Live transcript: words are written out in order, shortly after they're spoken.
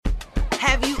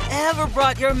Have you ever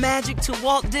brought your magic to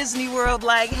Walt Disney World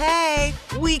like, hey,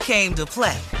 we came to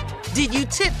play? Did you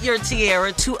tip your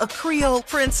tiara to a Creole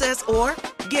princess or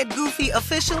get goofy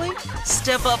officially?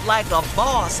 Step up like a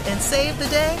boss and save the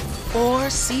day? Or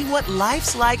see what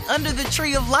life's like under the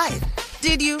tree of life?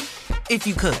 Did you? If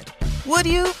you could. Would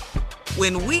you?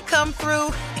 When we come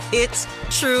through, it's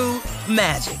true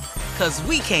magic. 'Cause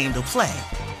we came to play.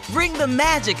 Bring the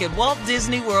magic at Walt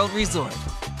Disney World Resort.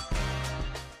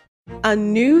 A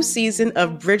new season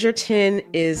of Bridgerton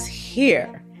is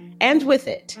here. And with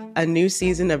it, a new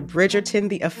season of Bridgerton,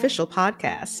 the official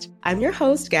podcast. I'm your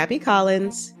host, Gabby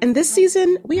Collins, and this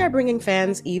season, we are bringing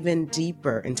fans even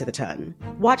deeper into the ton.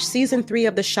 Watch season 3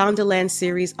 of the Shondaland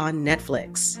series on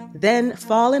Netflix. Then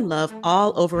fall in love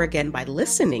all over again by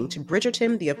listening to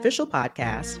Bridgerton, the official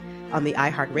podcast, on the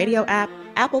iHeartRadio app,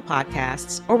 Apple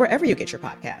Podcasts, or wherever you get your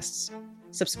podcasts.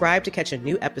 Subscribe to catch a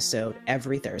new episode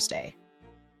every Thursday.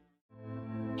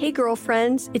 Hey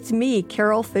girlfriends, it's me,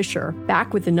 Carol Fisher,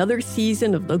 back with another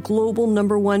season of the global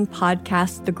 #1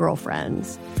 podcast, The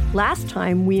Girlfriends. Last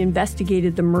time, we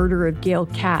investigated the murder of Gail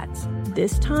Katz.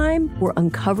 This time, we're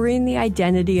uncovering the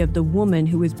identity of the woman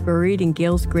who was buried in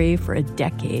Gail's grave for a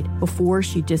decade before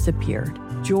she disappeared.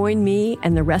 Join me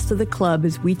and the rest of the club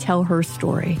as we tell her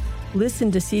story. Listen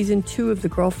to Season 2 of The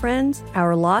Girlfriends,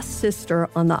 Our Lost Sister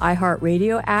on the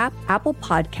iHeartRadio app, Apple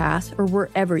Podcasts, or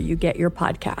wherever you get your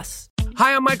podcasts.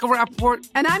 Hi, I'm Michael Rappaport.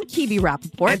 And I'm Kibi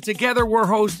Rappaport. And together we're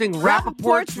hosting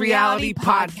Rappaport's Reality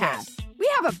Podcast. We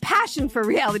have a passion for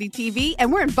reality TV,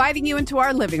 and we're inviting you into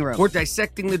our living room. We're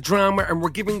dissecting the drama, and we're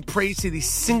giving praise to the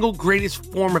single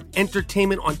greatest form of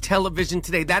entertainment on television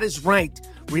today. That is right.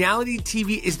 Reality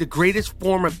TV is the greatest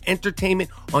form of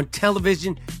entertainment on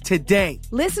television today.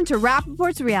 Listen to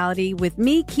Rappaport's Reality with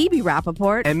me, Kibi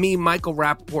Rappaport. And me, Michael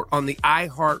Rappaport, on the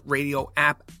iHeartRadio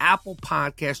app, Apple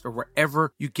Podcast, or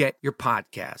wherever you get your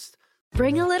podcast.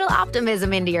 Bring a little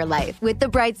optimism into your life with The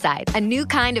Bright Side, a new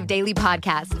kind of daily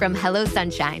podcast from Hello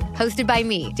Sunshine, hosted by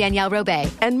me, Danielle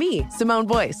Robay. And me, Simone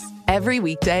Boyce. Every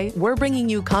weekday, we're bringing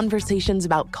you conversations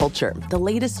about culture, the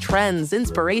latest trends,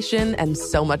 inspiration, and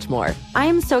so much more. I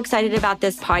am so excited about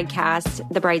this podcast,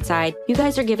 The Bright Side. You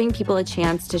guys are giving people a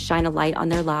chance to shine a light on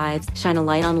their lives, shine a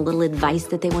light on a little advice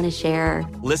that they want to share.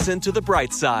 Listen to The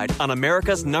Bright Side on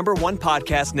America's #1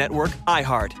 podcast network,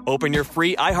 iHeart. Open your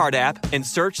free iHeart app and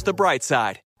search The Bright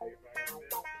Side.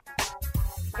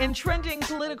 In trending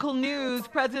political news,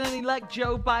 President-elect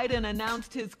Joe Biden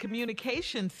announced his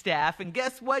communication staff. And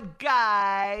guess what,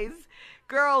 guys?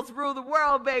 Girls rule the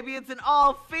world, baby. It's an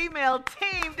all-female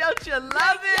team. Don't you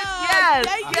love it?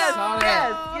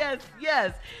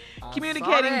 Yes.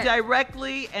 Communicating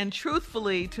directly and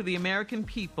truthfully to the American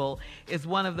people is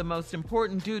one of the most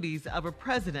important duties of a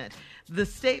president. The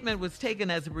statement was taken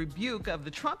as a rebuke of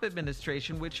the Trump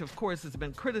administration, which of course has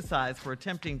been criticized for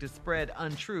attempting to spread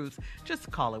untruth,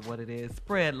 just call it what it is,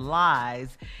 spread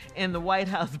lies in the White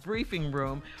House briefing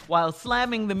room while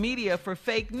slamming the media for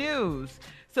fake news.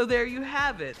 So there you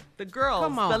have it. The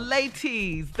girls, the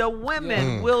ladies, the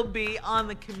women will be on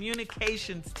the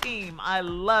communications team. I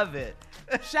love it.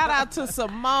 Shout out to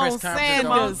Simone Sanders.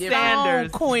 Simone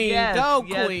Sanders. Queen. Yes, Go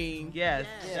yes, Queen. Yes,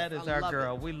 that is our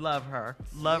girl. We love her.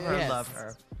 Love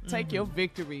her. Take your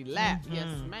victory lap. Yes,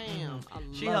 ma'am.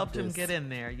 She helped him get in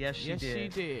there. Yes, she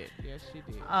did. Yes, she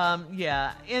did.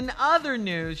 In other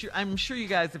news, I'm sure you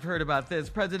guys have heard about this.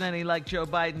 President-elect Joe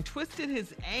Biden twisted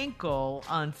his ankle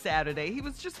on Saturday. He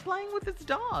was just playing with his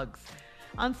dogs.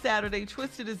 On Saturday,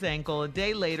 twisted his ankle. A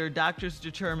day later, doctors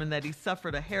determined that he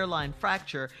suffered a hairline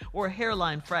fracture or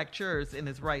hairline fractures in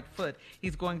his right foot.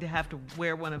 He's going to have to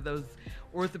wear one of those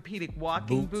orthopedic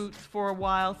walking boots for a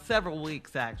while, several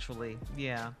weeks actually.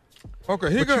 Yeah.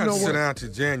 Okay, he's going to sit down to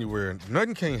January.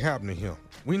 Nothing can't happen to him.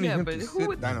 We need him to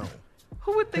sit down.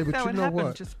 Who would think that would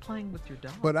happen just playing with your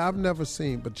dog? But I've never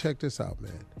seen, but check this out,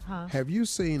 man. Have you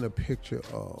seen a picture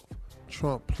of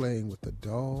Trump playing with a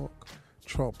dog?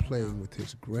 Trump playing with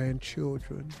his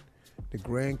grandchildren, the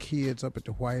grandkids up at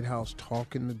the White House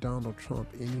talking to Donald Trump,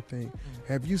 anything.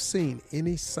 Have you seen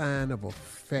any sign of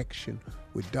affection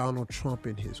with Donald Trump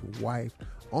and his wife?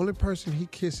 Only person he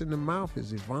kissed in the mouth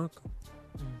is Ivanka.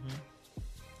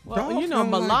 Well, you know,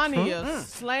 Melania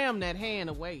slammed that hand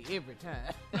away every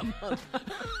time.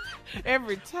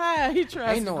 Every time he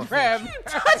tries to grab me.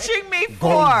 Touching me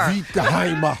for?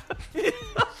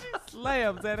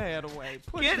 Slams that hand away.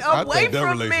 Get away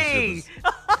from me.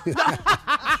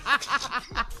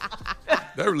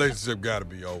 That relationship got to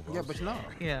be over. Yeah, but no.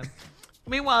 Yeah.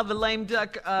 Meanwhile, the lame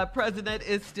duck president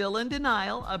is still in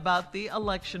denial about the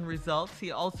election results.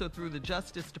 He also threw the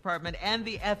Justice Department and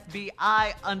the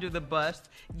FBI under the bus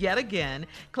yet again,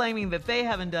 claiming that they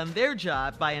haven't done their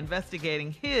job by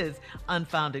investigating his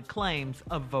unfounded claims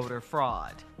of voter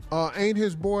fraud. Ain't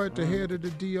his boy at the head of the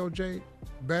DOJ,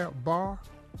 Barr?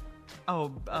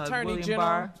 Oh, Attorney William General.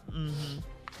 Barr? Mm-hmm.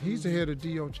 He's the head of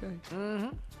DOJ. Mm-hmm.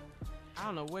 I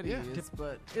don't know what he is,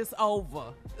 but it's over.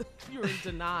 You're in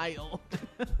denial.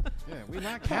 Yeah, we're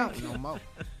not counting no more.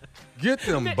 Get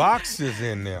them boxes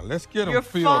in there. Let's get them You're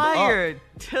filled up. fired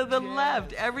to the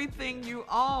left. Everything you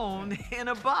own in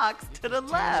a box to the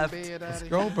left. Let's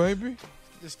go, baby.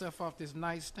 This stuff off this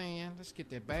nightstand. Let's get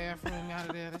that bathroom out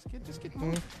of there. Let's get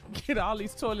moving. Get all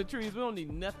these toiletries. We don't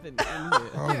need nothing in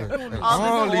here.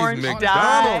 All these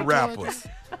McDonald wrappers.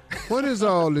 What is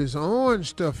all this orange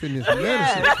stuff in this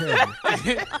medicine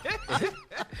cabinet?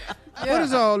 What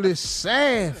is all this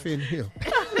salve in here?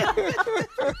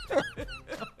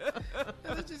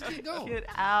 Let's just get going. Get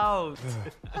out.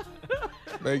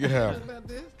 Make it happen.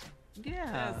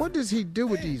 Yeah. What does he do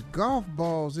with these golf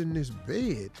balls in this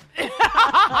bed?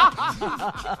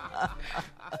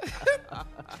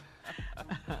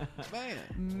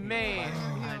 Man.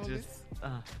 I just...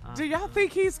 Do y'all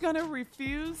think he's going to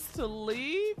refuse to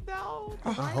leave, though?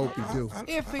 I hope he do.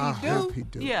 If he I do. hope he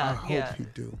do. Yeah, I hope he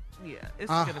do. Yeah, it's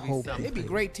I going to be hope something. It'd be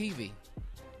great TV.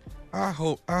 I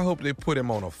hope they put him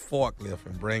on a forklift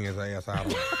and bring his ass out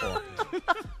on a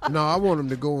forklift. No, I want him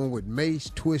to go in with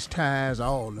mace, twist ties,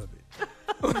 all of it.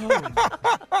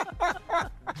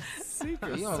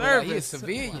 Secret You know, Service. he's a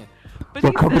civilian. But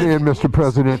Well, he come said- in, Mr.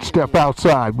 President. Step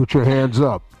outside with your hands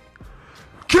up.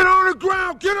 Get on the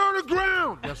ground! Get on the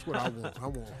ground! That's what I want. I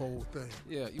want the whole thing.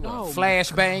 Yeah, you want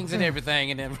flashbangs and everything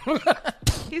in them.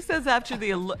 He says after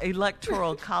the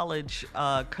Electoral College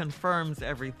confirms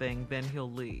everything, then he'll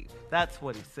leave. That's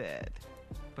what he said.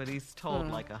 But he's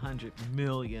told like 100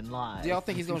 million lies. Do y'all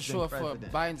think he's since going to show up been for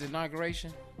president. Biden's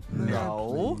inauguration?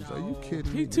 No. Please, are you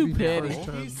kidding me? He too We the petty. first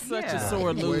time- He's such Yeah. a sore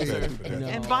Way loser. too petty.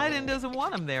 And Biden doesn't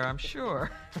want him there, I'm sure.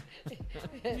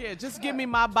 Yeah, just give me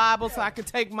my Bible so I can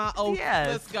take my oath. Yes.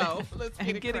 Let's go. Let's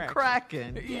And get it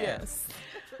cracking. Yes.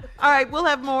 All right, we'll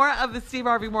have more of the Steve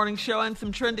Harvey Morning Show and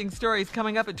some trending stories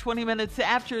coming up at 20 minutes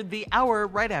after the hour,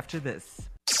 right after this.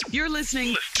 You're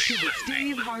listening to the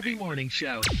Steve Harvey Morning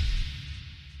Show.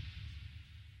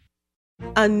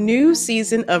 A new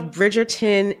season of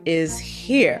Bridgerton is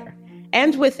here.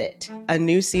 And with it, a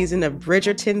new season of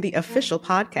Bridgerton, the official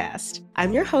podcast.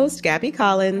 I'm your host, Gabby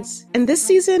Collins, and this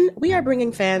season, we are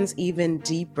bringing fans even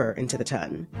deeper into the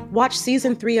ton. Watch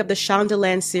season 3 of the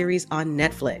Shondaland series on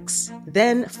Netflix.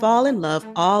 Then fall in love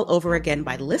all over again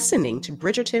by listening to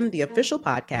Bridgerton, the official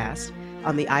podcast,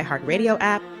 on the iHeartRadio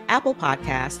app, Apple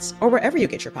Podcasts, or wherever you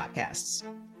get your podcasts.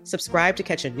 Subscribe to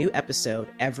catch a new episode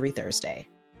every Thursday.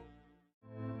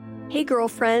 Hey,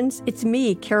 girlfriends, it's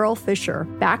me, Carol Fisher,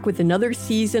 back with another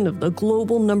season of the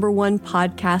global #1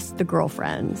 podcast, The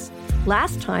Girlfriends.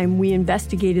 Last time, we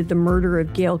investigated the murder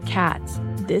of Gail Katz.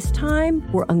 This time,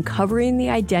 we're uncovering the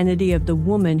identity of the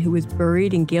woman who was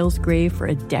buried in Gail's grave for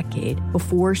a decade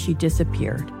before she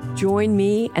disappeared. Join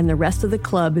me and the rest of the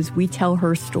club as we tell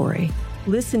her story.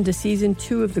 Listen to Season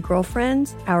 2 of The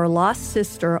Girlfriends, Our Lost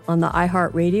Sister on the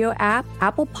iHeartRadio app,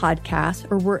 Apple Podcasts,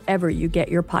 or wherever you get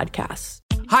your podcasts.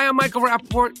 Hi, I'm Michael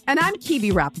Rappaport. And I'm Kibi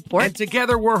Rappaport. And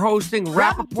together we're hosting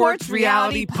Rappaport's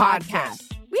Reality Podcast.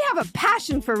 We have a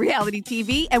passion for reality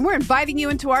TV, and we're inviting you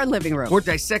into our living room. We're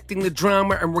dissecting the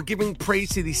drama, and we're giving praise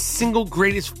to the single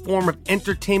greatest form of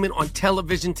entertainment on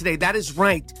television today. That is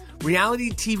right. Reality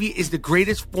TV is the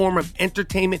greatest form of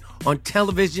entertainment on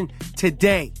television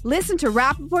today. Listen to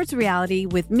Rappaport's Reality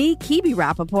with me, Kibi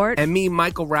Rappaport. And me,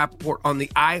 Michael Rappaport, on the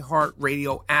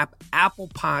iHeartRadio app, Apple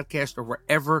Podcast, or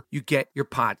wherever you get your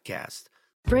podcast.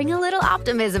 Bring a little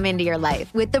optimism into your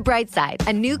life with The Bright Side,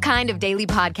 a new kind of daily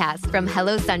podcast from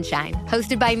Hello Sunshine,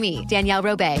 hosted by me, Danielle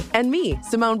Robay. And me,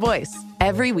 Simone Boyce.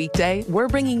 Every weekday, we're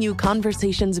bringing you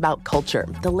conversations about culture,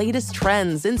 the latest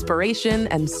trends, inspiration,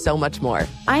 and so much more.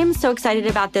 I am so excited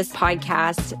about this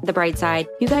podcast, The Bright Side.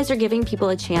 You guys are giving people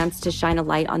a chance to shine a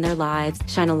light on their lives,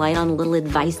 shine a light on a little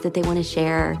advice that they want to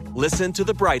share. Listen to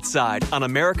The Bright Side on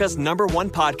America's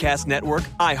 #1 podcast network,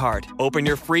 iHeart. Open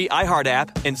your free iHeart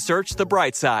app and search The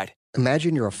Bright Side.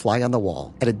 Imagine you're a fly on the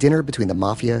wall at a dinner between the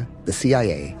mafia, the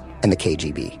CIA, and the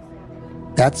KGB.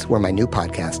 That's where my new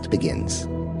podcast begins.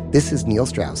 This is Neil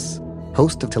Strauss,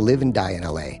 host of To Live and Die in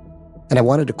LA, and I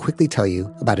wanted to quickly tell you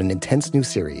about an intense new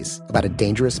series about a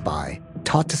dangerous spy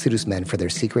taught to seduce men for their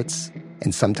secrets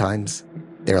and sometimes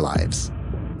their lives.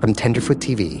 From Tenderfoot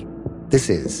TV, this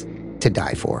is To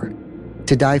Die For.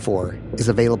 To Die For is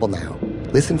available now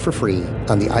Listen for free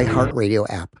on the iHeartRadio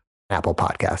app, Apple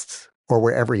Podcasts, or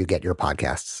wherever you get your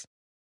podcasts.